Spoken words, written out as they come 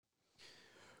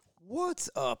What's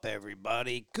up,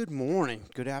 everybody? Good morning,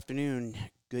 good afternoon,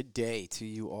 good day to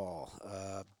you all.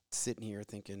 Sitting here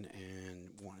thinking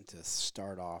and wanting to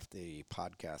start off the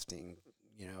podcasting,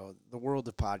 the world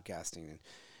of podcasting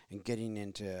and getting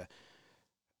into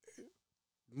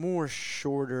more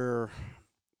shorter,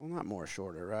 well, not more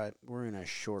shorter, right? We're in a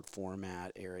short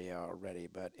format area already,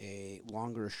 but a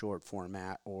longer short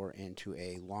format or into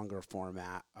a longer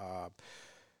format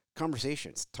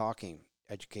conversations, talking,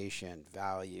 education,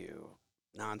 value,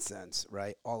 nonsense,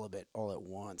 right? All of it all at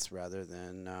once rather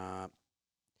than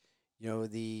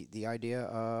the idea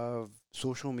of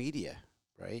social media,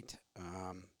 right?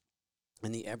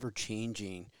 And the ever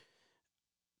changing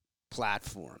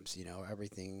platforms.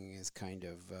 Everything is kind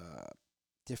of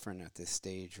different at this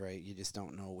stage, right? You just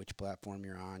don't know which platform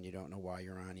you're on. You don't know why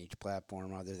you're on each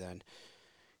platform, other than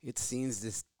it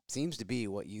seems to be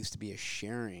what used to be a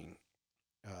sharing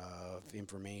of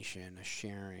information, a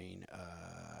sharing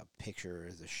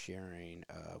pictures, a sharing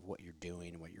of what you're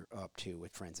doing, what you're up to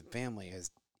with friends and family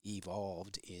has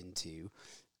evolved into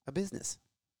a business,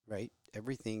 right?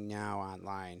 Everything now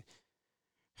online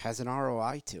has an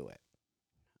ROI to it,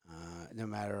 no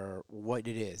matter what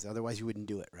it is. Otherwise, you wouldn't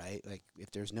do it, right? Like,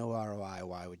 if there's no ROI,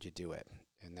 why would you do it?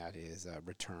 And that is a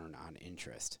return on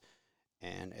interest.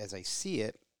 And as I see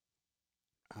it,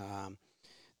 um,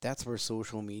 that's where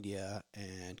social media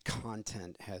and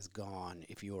content has gone.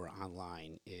 If you are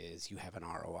online, is you have an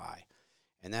ROI,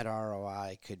 and that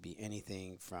ROI could be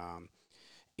anything from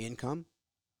income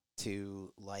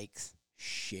to likes,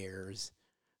 shares,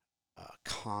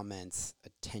 comments,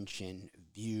 attention,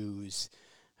 views,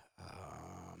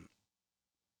 um,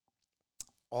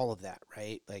 all of that,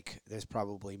 right? Like, there's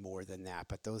probably more than that,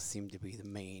 but those seem to be the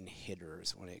main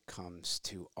hitters when it comes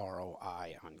to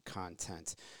ROI on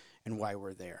content and why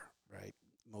we're there, right?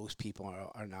 Most people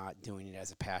are not doing it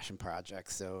as a passion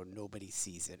project, so nobody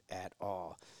sees it at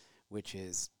all, which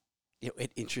is an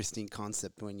interesting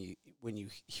concept when you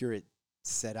hear it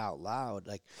said out loud.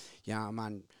 Like, yeah,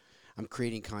 I'm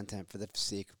creating content for the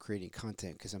sake of creating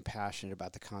content because I'm passionate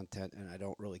about the content, and I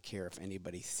don't really care if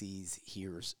anybody sees,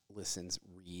 hears, listens,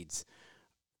 reads,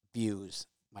 views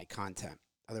my content.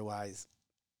 Otherwise,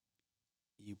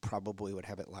 you probably would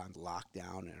have it locked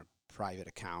down in a private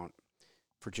account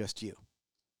for just you.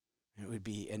 It would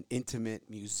be an intimate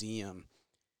museum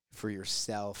for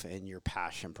yourself and your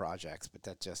passion projects, but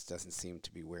that just doesn't seem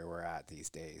to be where we're at these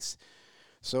days.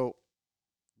 So,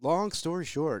 long story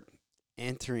short,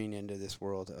 entering into this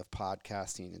world of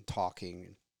podcasting and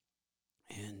talking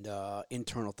and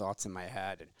internal thoughts in my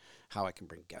head and how I can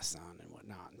bring guests on and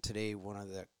whatnot. And today, one of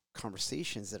the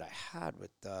conversations that I had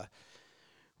with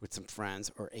some friends,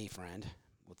 or a friend.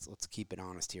 Let's keep it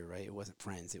honest here, right? It wasn't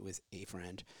friends; it was a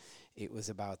friend. It was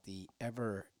about the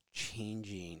ever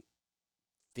changing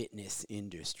fitness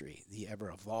industry, the ever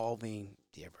evolving,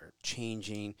 the ever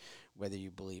changing. Whether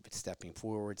you believe it's stepping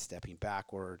forward, stepping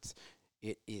backwards,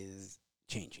 it is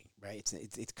changing, right?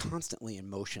 It's constantly in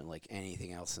motion, like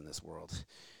anything else in this world.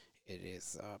 It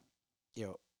is, you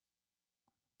know,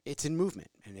 it's in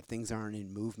movement, and if things aren't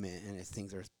in movement and if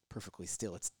things are perfectly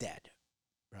still, it's dead,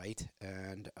 right?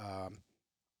 And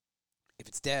if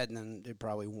it's dead, then it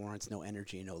probably warrants no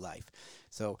energy, no life.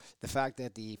 So the fact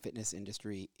that the fitness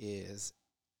industry is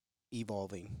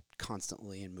evolving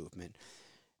constantly in movement,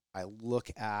 I look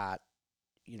at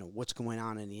what's going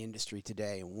on in the industry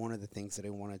today, and one of the things that I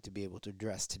wanted to be able to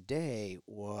address today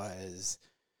was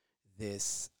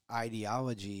this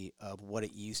ideology of what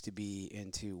it used to be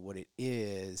into what it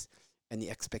is, and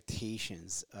the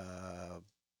expectations of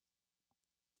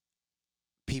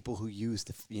people who use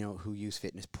who use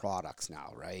fitness products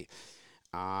now, right?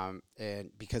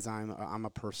 And because I'm a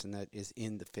person that is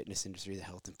in the fitness industry, the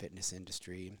health and fitness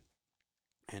industry,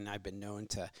 and I've been known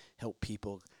to help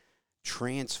people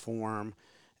transform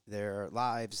their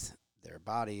lives, their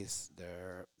bodies,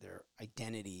 their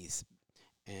identities,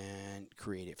 and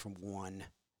create it from one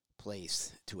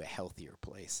place to a healthier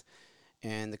place.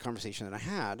 And the conversation that I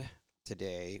had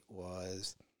today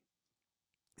was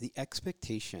the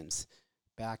expectations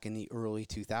back in the early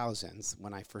 2000s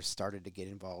when I first started to get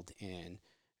involved in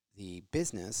the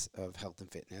business of health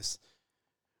and fitness.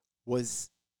 Was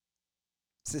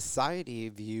society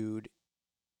viewed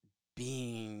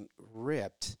being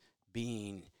ripped,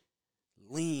 being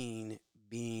lean,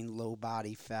 being low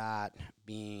body fat,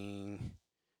 being,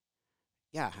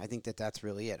 yeah, I think that that's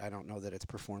really it. I don't know that it's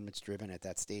performance driven at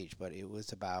that stage, but it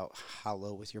was about how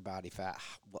low was your body fat,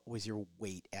 what was your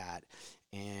weight at,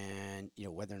 and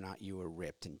whether or not you were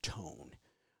ripped and toned.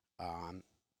 Um,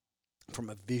 from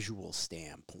a visual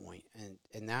standpoint,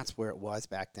 and that's where it was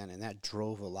back then, and that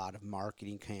drove a lot of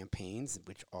marketing campaigns,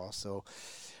 which also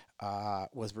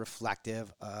was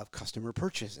reflective of customer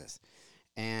purchases,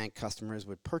 and customers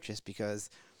would purchase because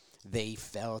they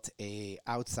felt a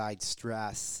outside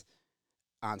stress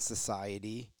on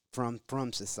society from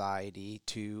society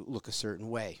to look a certain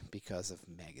way because of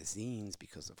magazines,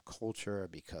 because of culture,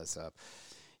 because of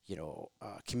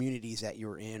communities that you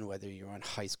were in, whether you're in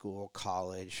high school,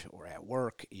 college, or at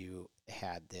work. You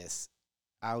had this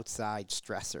outside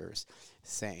stressors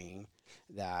saying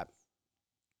that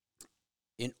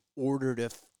in order to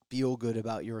feel good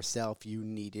about yourself, you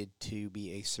needed to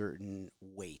be a certain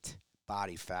weight,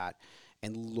 body fat,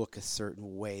 and look a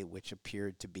certain way, which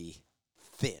appeared to be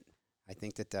thin. I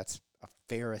think that that's a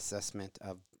fair assessment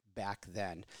of back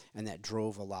then, and that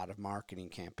drove a lot of marketing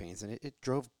campaigns, and it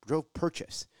drove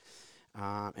purchase,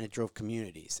 and it drove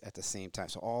communities at the same time.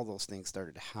 So all those things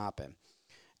started to happen,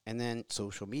 and then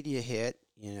social media hit,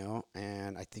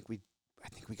 and I think we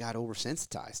got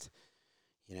oversensitized,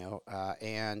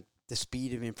 and the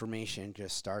speed of information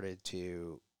just started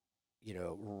to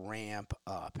ramp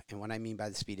up. And what I mean by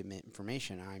the speed of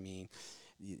information, I mean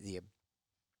the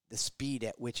speed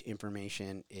at which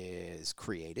information is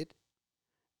created,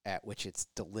 at which it's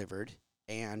delivered,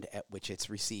 and at which it's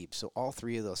received. So all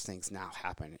three of those things now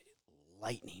happen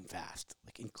lightning fast,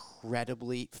 like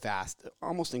incredibly fast,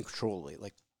 almost uncontrollably,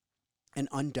 like and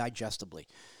undigestibly.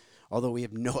 Although we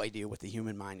have no idea what the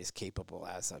human mind is capable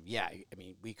as of. Yeah, I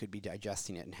mean, we could be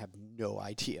digesting it and have no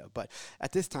idea. But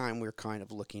at this time, we're kind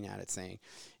of looking at it saying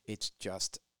it's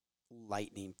just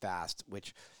lightning fast,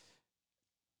 which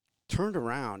turned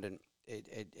around and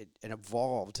it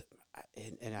evolved.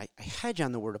 And I hedge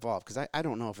on the word evolved because I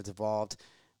don't know if it's evolved.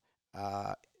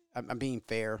 I'm being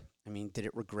fair. I mean, did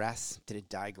it regress? Did it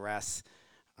digress?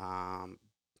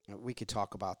 We could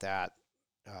talk about that.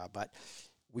 But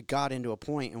we got into a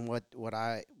point, and what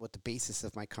the basis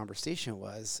of my conversation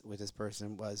was with this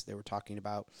person was they were talking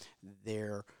about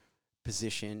their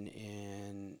position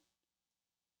in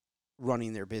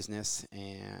running their business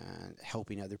and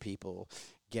helping other people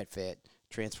get fit,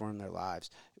 transform their lives,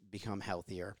 become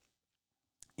healthier,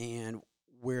 and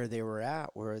where they were at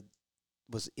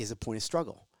is a point of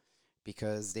struggle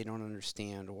because they don't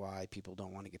understand why people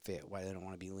don't want to get fit, why they don't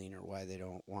want to be leaner, why they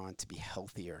don't want to be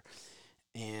healthier.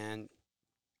 And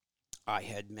I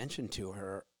had mentioned to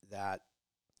her that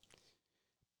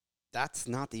that's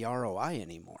not the ROI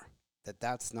anymore,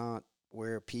 that's not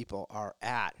where people are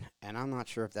at. And I'm not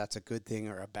sure if that's a good thing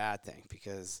or a bad thing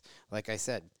because, like I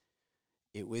said,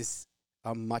 it was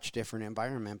a much different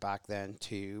environment back then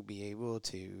to be able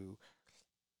to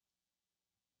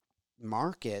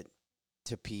market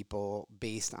to people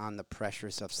based on the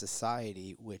pressures of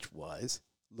society, which was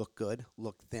look good,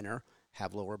 look thinner,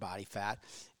 have lower body fat,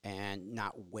 and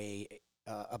not weigh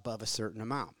above a certain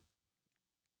amount.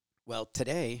 Well,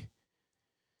 today,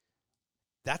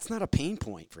 that's not a pain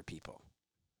point for people.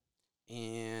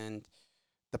 And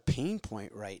the pain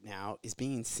point right now is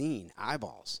being seen,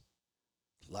 eyeballs,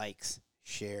 likes,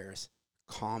 shares,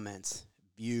 comments,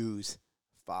 views,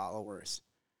 followers.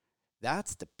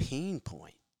 That's the pain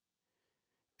point.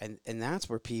 And that's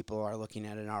where people are looking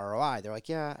at an ROI. They're like,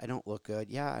 yeah, I don't look good.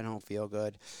 Yeah, I don't feel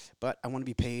good. But I want to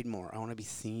be paid more. I want to be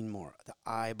seen more. The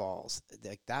eyeballs.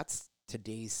 Like that's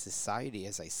today's society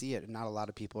as I see it. And not a lot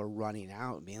of people are running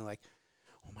out and being like,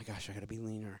 oh my gosh, I got to be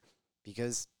leaner.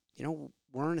 Because,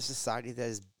 we're in a society that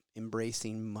is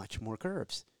embracing much more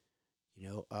carbs.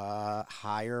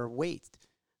 Higher weight.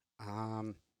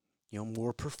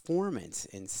 More performance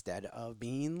instead of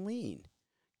being lean.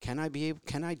 Can I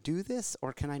do this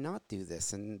or can I not do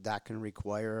this? And that can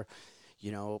require,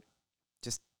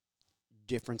 just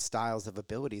different styles of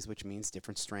abilities, which means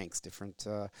different strengths, different,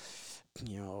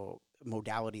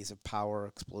 modalities of power,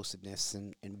 explosiveness,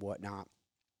 and whatnot.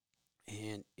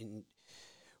 And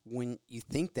when you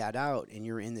think that out and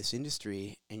you're in this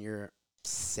industry and you're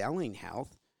selling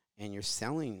health and you're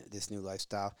selling this new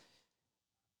lifestyle,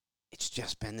 it's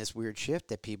just been this weird shift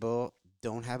that people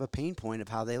don't have a pain point of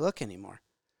how they look anymore.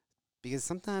 Because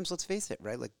sometimes, let's face it,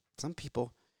 right? Like some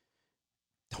people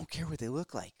don't care what they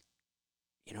look like,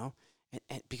 and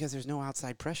because there's no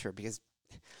outside pressure. Because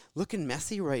looking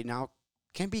messy right now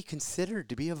can be considered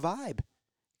to be a vibe,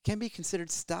 can be considered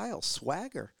style,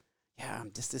 swagger. Yeah,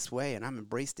 I'm just this way, and I'm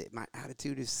embraced it. My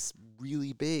attitude is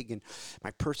really big, and my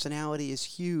personality is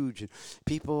huge, and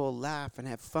people laugh and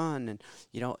have fun, and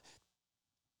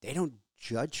they don't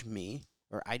judge me,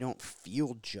 or I don't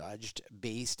feel judged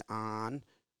based on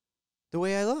the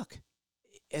way I look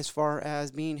as far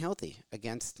as being healthy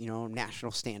against,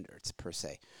 national standards per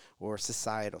se or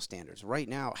societal standards. Right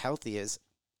now, healthy is,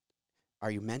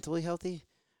 are you mentally healthy?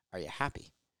 Are you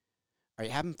happy? Are you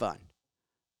having fun?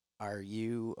 Are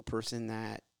you a person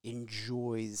that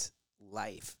enjoys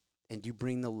life, and you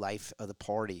bring the life of the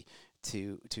party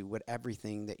to what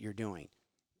everything that you're doing.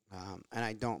 And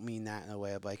I don't mean that in a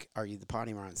way of like, are you the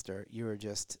party monster? You are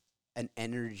just an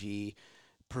energy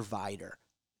provider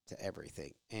to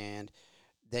everything. And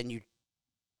then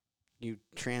you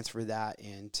transfer that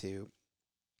into,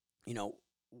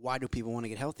 why do people want to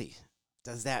get healthy?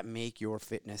 Does that make your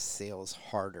fitness sales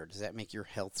harder? Does that make your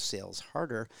health sales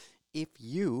harder if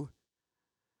you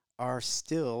are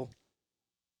still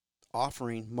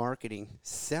offering, marketing,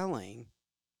 selling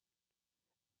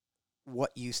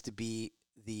what used to be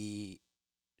the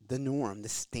norm, the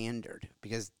standard,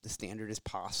 because the standard has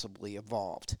possibly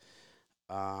evolved,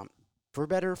 for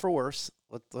better or for worse.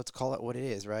 Let's call it what it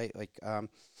is, right? Like,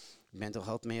 mental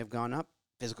health may have gone up,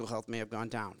 physical health may have gone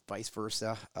down, vice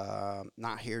versa.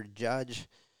 Not here to judge,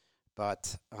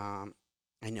 but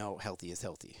I know healthy is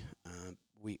healthy.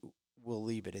 We will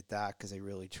leave it at that because I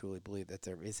really truly believe that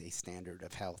there is a standard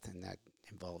of health, and that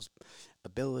involves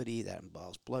ability, that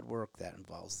involves blood work, that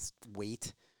involves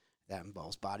weight, that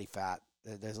involves body fat.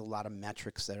 There's a lot of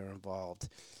metrics that are involved,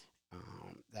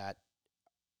 that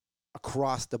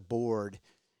across the board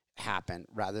happen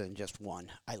rather than just one.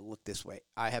 I look this way.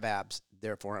 I have abs,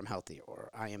 therefore I'm healthy. Or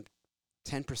I am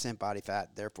 10% body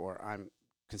fat, therefore I'm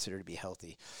considered to be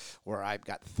healthy. Or I've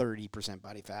got 30%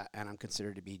 body fat and I'm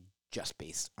considered to be just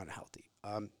based unhealthy.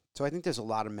 So I think there's a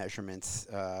lot of measurements,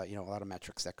 a lot of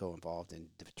metrics that go involved in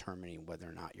determining whether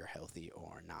or not you're healthy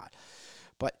or not.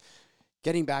 But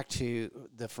getting back to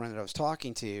the friend that I was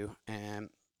talking to, and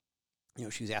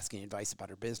she was asking advice about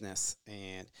her business,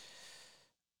 and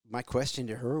my question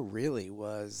to her really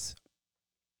was,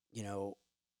 you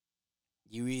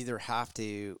either have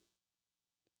to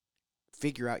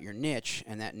figure out your niche,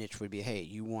 and that niche would be, hey,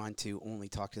 you want to only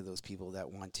talk to those people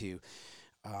that want to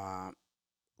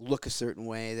look a certain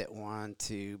way, that want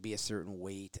to be a certain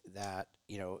weight, that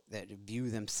that view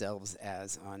themselves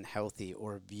as unhealthy,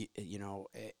 or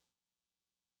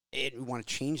and we want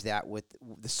to change that with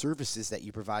the services that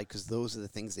you provide, because those are the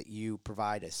things that you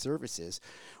provide as services.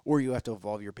 Or you have to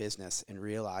evolve your business and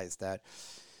realize that,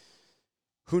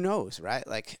 who knows, right?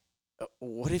 Like,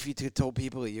 what if you told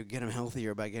people you get them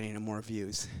healthier by getting them more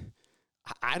views?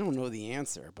 I don't know the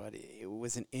answer, but it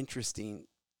was an interesting,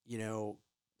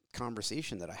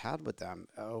 conversation that I had with them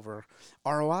over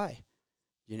ROI.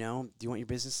 Do you want your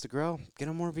business to grow? Get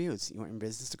them more views. You want your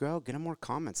business to grow? Get them more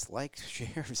comments, likes,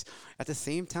 shares. At the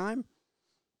same time,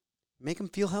 make them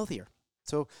feel healthier.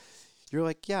 So you're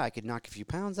like, yeah, I could knock a few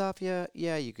pounds off you.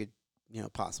 Yeah, you could,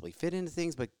 possibly fit into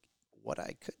things. But what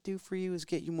I could do for you is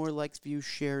get you more likes, views,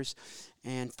 shares,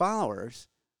 and followers.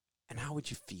 And how would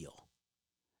you feel?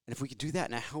 And if we could do that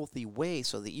in a healthy way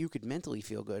so that you could mentally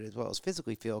feel good as well as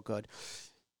physically feel good,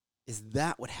 is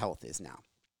that what health is now?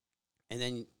 And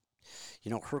then,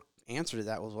 her answer to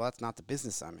that was, well, that's not the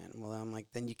business I'm in. Well, I'm like,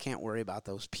 then you can't worry about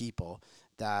those people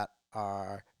that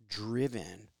are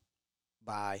driven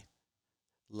by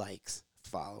likes,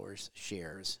 followers,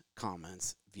 shares,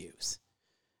 comments, views.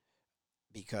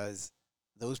 Because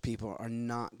those people are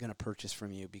not going to purchase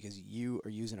from you because you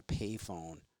are using a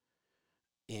payphone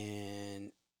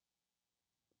in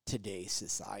today's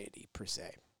society, per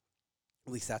se.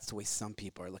 At least that's the way some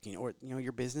people are looking. Or,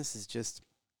 your business is just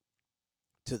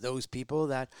to those people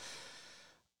that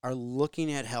are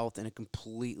looking at health in a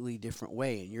completely different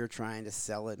way, and you're trying to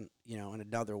sell it, in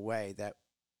another way that,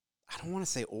 I don't want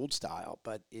to say old style,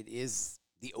 but it is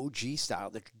the OG style,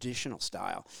 the traditional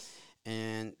style.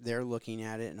 And they're looking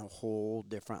at it in a whole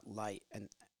different light. And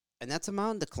that's a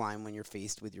mountain to climb when you're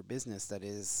faced with your business that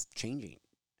is changing.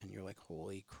 And you're like,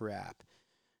 holy crap.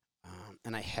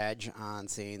 And I hedge on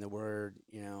saying the word,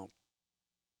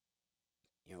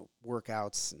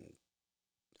 workouts and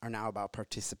are now about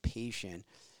participation,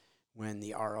 when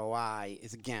the ROI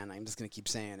is, again, I'm just going to keep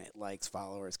saying it, likes,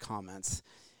 followers, comments,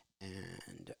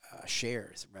 and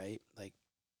shares, right? Like,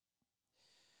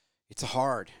 it's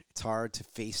hard to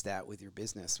face that with your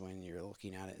business when you're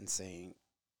looking at it and saying,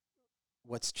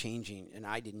 what's changing? And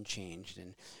I didn't change.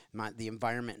 And the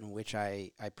environment in which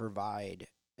I provide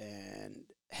and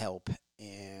help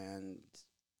and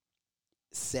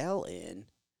sell in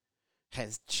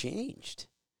has changed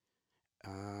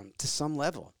to some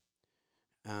level.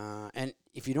 And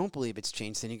if you don't believe it's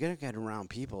changed, then you got to get around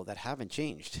people that haven't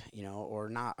changed,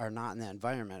 or are not in that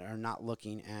environment, are not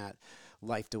looking at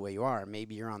life the way you are.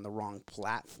 Maybe you're on the wrong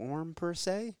platform, per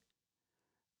se,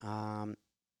 to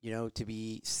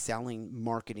be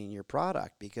marketing your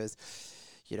product, because,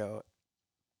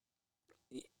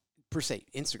 per se,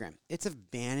 Instagram, it's a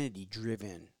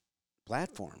vanity-driven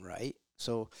platform, right?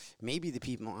 So maybe the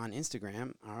people on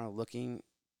Instagram are looking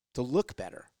to look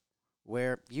better,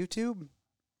 Where YouTube,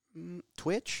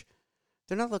 Twitch,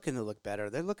 they're not looking to look better.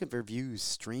 They're looking for views,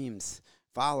 streams,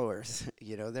 followers.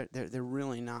 They're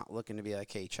really not looking to be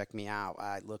like, hey, check me out.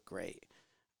 I look great.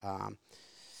 Um,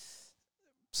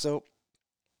 so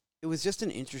it was just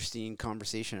an interesting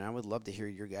conversation. I would love to hear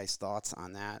your guys' thoughts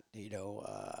on that.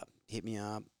 Hit me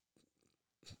up,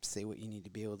 say what you need to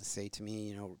be able to say to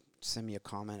me. Send me a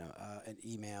comment, an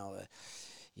email.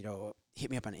 Hit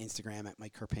me up on Instagram at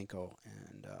Mike Karpenko,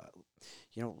 and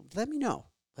let me know.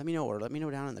 Or let me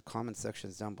know down in the comment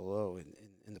sections down below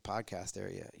in the podcast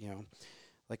area.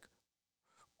 Like,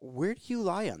 where do you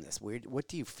lie on this? What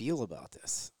do you feel about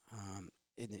this?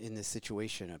 In this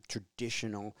situation of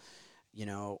traditional,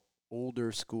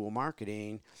 older school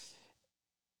marketing,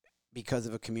 because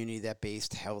of a community that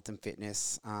based health and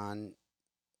fitness on,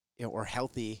 or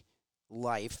healthy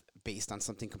life based on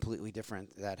something completely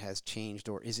different that has changed,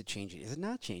 or is it changing? Is it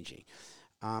not changing?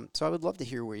 So I would love to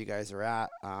hear where you guys are at.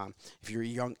 If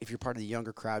you're part of the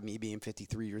younger crowd, me being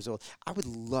 53 years old, I would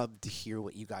love to hear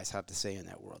what you guys have to say in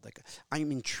that world. Like,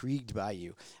 I'm intrigued by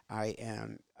you.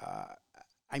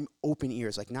 I'm open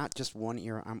ears, like not just one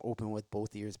ear. I'm open with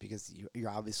both ears, because you're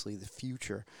obviously the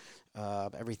future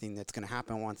of everything that's going to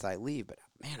happen once I leave. But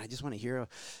man, I just want to hear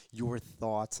your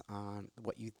thoughts on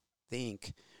what you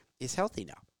think is healthy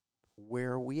now.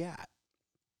 Where are we at?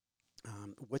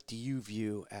 What do you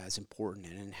view as important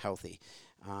and healthy?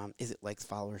 Is it likes,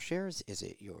 followers, shares? Is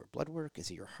it your blood work?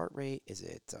 Is it your heart rate? Is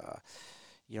it,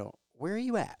 where are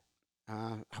you at?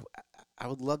 I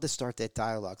would love to start that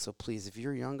dialogue. So please, if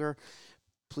you're younger,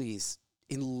 please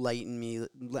enlighten me.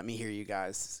 Let me hear you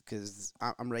guys, because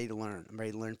I'm ready to learn. I'm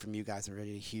ready to learn from you guys. I'm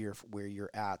ready to hear where you're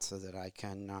at, so that I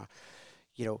can,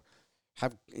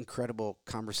 have incredible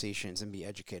conversations and be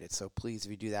educated. So please,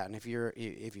 if you do that, and if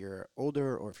you're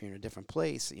older, or if you're in a different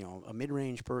place, a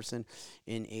mid-range person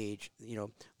in age,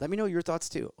 let me know your thoughts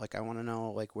too. Like, I want to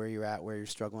know, like, where you're at, where you're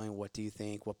struggling. What do you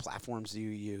think? What platforms do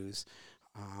you use?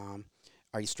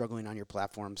 Are you struggling on your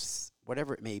platforms?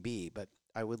 Whatever it may be, but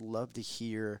I would love to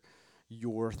hear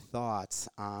your thoughts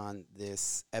on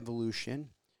this evolution.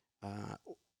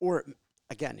 Or,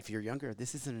 again, if you're younger,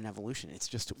 this isn't an evolution. It's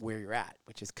just where you're at,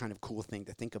 which is kind of a cool thing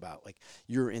to think about. Like,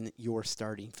 you're in your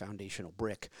starting foundational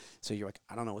brick. So you're like,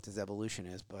 I don't know what this evolution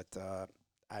is, but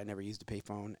I never used a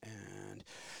payphone, and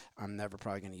I'm never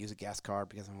probably going to use a gas car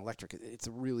because I'm electric. It's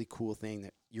a really cool thing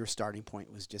that your starting point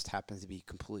just happens to be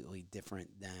completely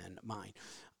different than mine.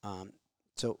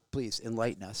 So please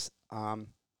enlighten us.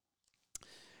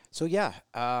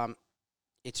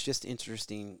 It's just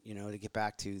interesting, to get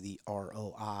back to the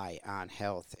ROI on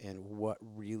health, and what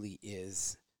really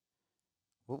is,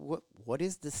 what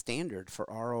is the standard for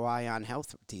ROI on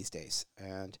health these days?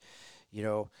 And,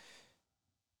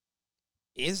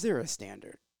 is there a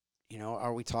standard?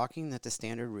 Are we talking that the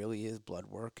standard really is blood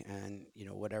work, and,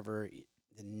 whatever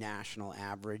the national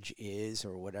average is,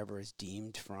 or whatever is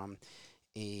deemed from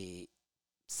a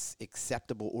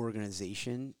acceptable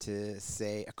organization to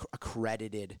say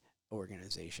accredited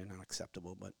organization, not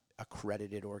acceptable, but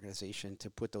accredited organization, to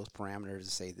put those parameters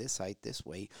to say this height, this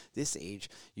weight, this age,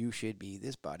 you should be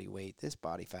this body weight, this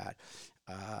body fat.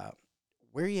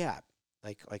 Where are you at?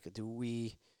 Like, do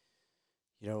we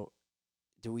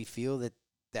feel that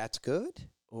that's good,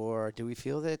 or do we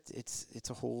feel that it's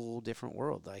a whole different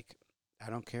world? Like, I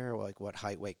don't care, like, what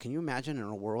height, weight. Can you imagine in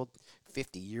a world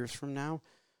 50 years from now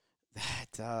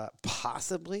that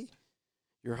possibly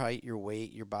your height, your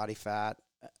weight, your body fat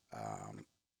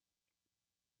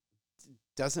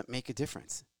doesn't make a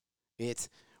difference? It's,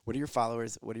 what are your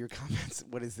followers? What are your comments?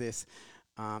 What is this?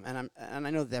 And I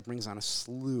know that brings on a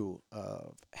slew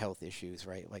of health issues,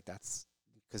 right? Like, that's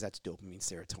because that's dopamine,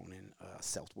 serotonin,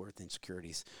 self-worth,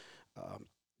 insecurities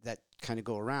that kind of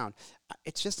go around.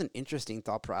 It's just an interesting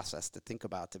thought process to think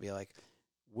about, to be like,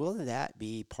 will that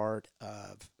be part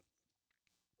of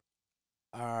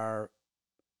our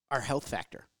health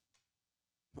factor?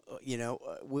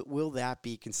 Will that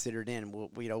be considered in?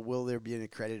 Will there be an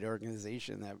accredited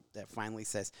organization that finally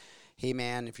says, hey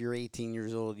man, if you're 18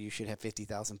 years old, you should have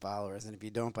 50,000 followers, and if you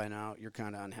don't by now, you're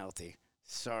kind of unhealthy.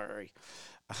 Sorry.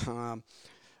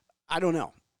 I don't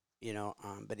know,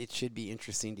 but it should be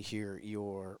interesting to hear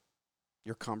your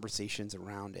conversations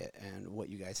around it and what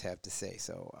you guys have to say.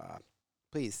 So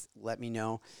please let me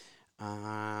know.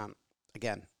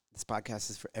 Again, this podcast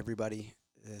is for everybody.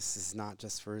 This is not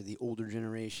just for the older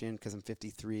generation, because I'm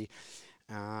 53.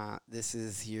 This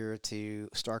is here to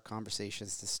start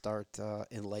conversations, to start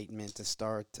enlightenment, to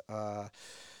start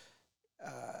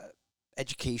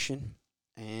education,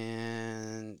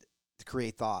 and to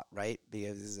create thought, right?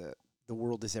 Because the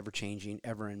world is ever changing,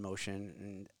 ever in motion,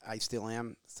 and I still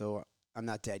am, so I'm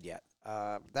not dead yet.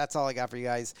 That's all I got for you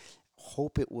guys.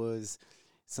 Hope it was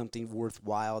something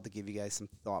worthwhile to give you guys some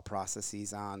thought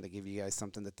processes on, to give you guys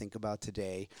something to think about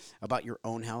today about your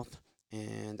own health.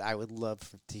 And I would love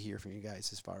to hear from you guys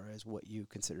as far as what you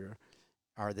consider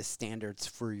are the standards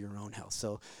for your own health.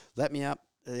 So let me up.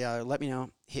 Let me know.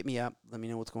 Hit me up. Let me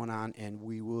know what's going on, and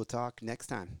we will talk next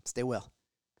time. Stay well.